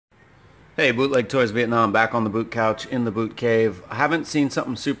Hey, Bootleg Toys Vietnam, back on the boot couch in the boot cave. I haven't seen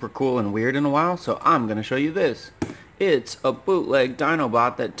something super cool and weird in a while, so I'm going to show you this. It's a bootleg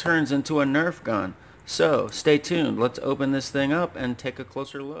Dinobot that turns into a Nerf gun. So stay tuned. Let's open this thing up and take a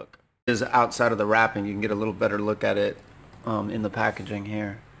closer look. It is outside of the wrapping. You can get a little better look at it in the packaging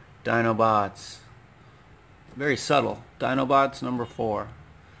here. Dinobots. Very subtle. Dinobots number 4.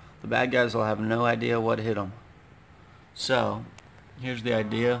 The bad guys will have no idea what hit them. So here's the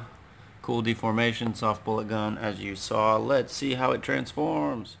idea. Cool deformation, soft bullet gun, as you saw. Let's see how it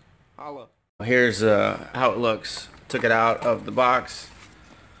transforms. Holla. Here's how it looks. Took it out of the box.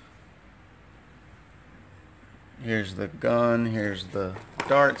 Here's the gun. Here's the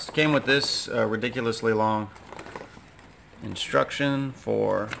darts. Came with this ridiculously long instruction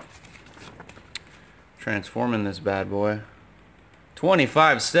for transforming this bad boy.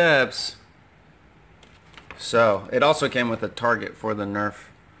 25 steps. So it also came with a target for the Nerf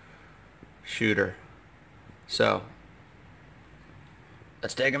shooter. So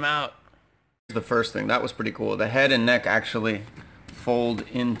let's take him out. The first thing that was pretty cool. The head and neck actually fold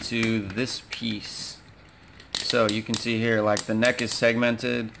into this piece. So you can see here, like, the neck is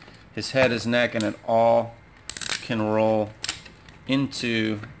segmented, his head is neck, and it all can roll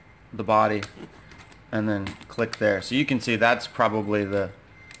into the body and then click there. So you can see that's probably the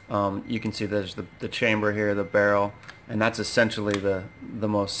you can see there's the chamber here, the barrel, and that's essentially the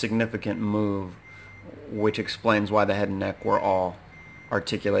most significant move, which explains why the head and neck were all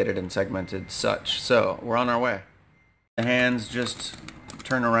articulated and segmented such. So we're on our way. The hands just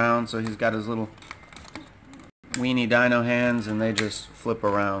turn around, so he's got his little weenie dino hands, and they just flip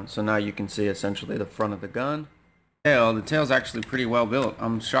around. So now you can see essentially the front of the gun. The tail's actually pretty well built.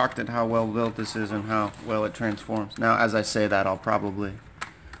 I'm shocked at how well built this is and how well it transforms. Now, as I say that, I'll probably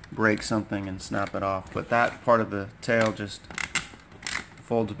break something and snap it off, but that part of the tail just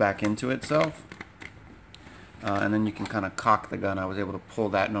folds back into itself, and then you can kind of cock the gun. I was able to pull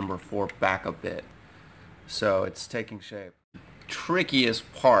that number 4 back a bit, so it's taking shape. Trickiest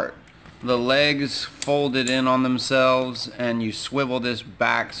part, the legs folded in on themselves, and you swivel this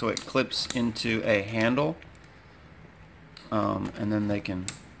back so it clips into a handle, and then they can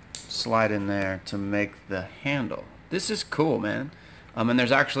slide in there to make the handle. This is cool, man. And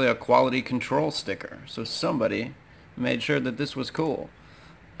there's actually a quality control sticker, so somebody made sure that this was cool.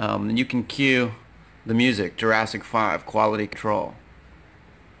 And you can cue the music, Jurassic 5, quality control.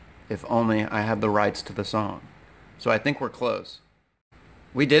 If only I had the rights to the song. So I think we're close.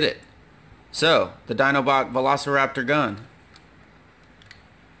 We did it. So, the Dinobot Velociraptor gun.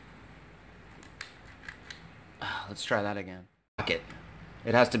 Let's try that again. It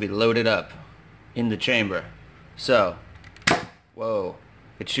has to be loaded up in the chamber. So, whoa,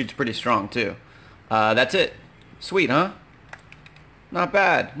 it shoots pretty strong too. That's it. Sweet, huh? Not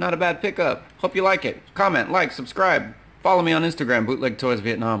bad. Not a bad pickup. Hope you like it. Comment, like, subscribe. Follow me on Instagram, Bootleg Toys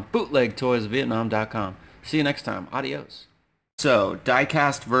Vietnam, bootlegtoysvietnam.com. See you next time. Adios. So,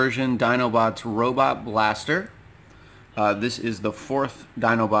 die-cast version Dinobot's Robot Blaster. This is the 4th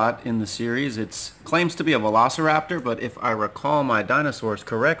Dinobot in the series. It claims to be a Velociraptor, but if I recall my dinosaurs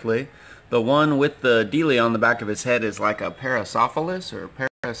correctly, the one with the dealie on the back of his head is like a Paracephalus or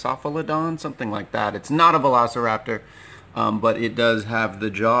Paracephalodon, something like that. It's not a Velociraptor, but it does have the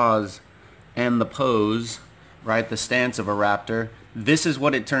jaws and the pose, right? The stance of a raptor. This is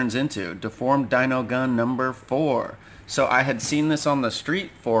what it turns into. Deformed Dino Gun number 4. So I had seen this on the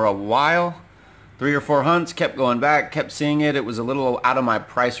street for a while. 3 or 4 hunts, kept going back, kept seeing it. It was a little out of my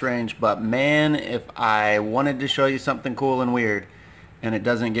price range, but man, if I wanted to show you something cool and weird, and it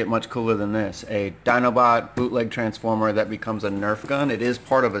doesn't get much cooler than this. A Dinobot bootleg transformer that becomes a Nerf gun. It is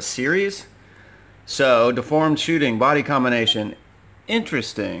part of a series. So, deformed shooting, body combination.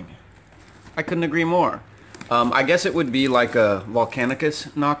 Interesting. I couldn't agree more. I guess it would be like a Volcanicus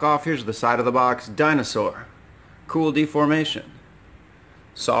knockoff. Here's the side of the box. Dinosaur. Cool deformation.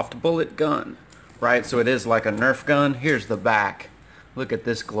 Soft bullet gun. Right, so it is like a Nerf gun. Here's the back. Look at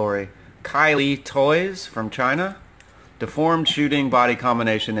this glory. Kylie Toys from China. Deformed shooting, body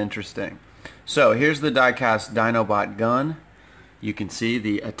combination, interesting. So here's the die-cast Dinobot gun. You can see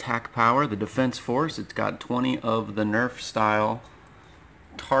the attack power, the defense force. It's got 20 of the Nerf style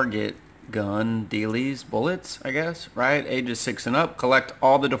target gun dealies, bullets, I guess, right? Ages 6 and up. Collect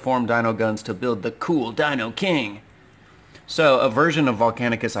all the deformed dino guns to build the cool Dino King. So a version of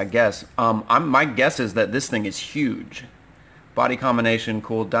Volcanicus, I guess. My guess is that this thing is huge. Body combination,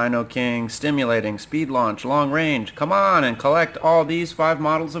 cool Dino King, stimulating, speed launch, long range. Come on and collect all these 5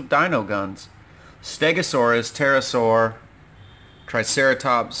 models of dino guns. Stegosaurus, Pterosaur,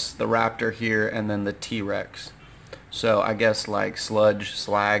 Triceratops, the raptor here, and then the T-Rex. So I guess like sludge,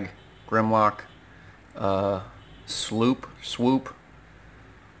 slag, Grimlock, Swoop.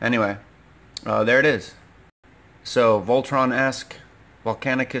 Anyway, there it is. So Voltron-esque,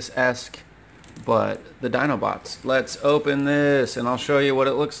 Volcanicus-esque, but the Dinobots. Let's open this and I'll show you what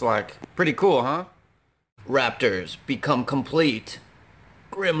it looks like. Pretty cool, huh? Raptors become complete.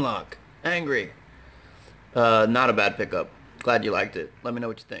 Grimlock, angry. Not a bad pickup. Glad you liked it. Let me know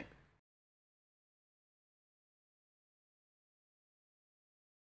what you think.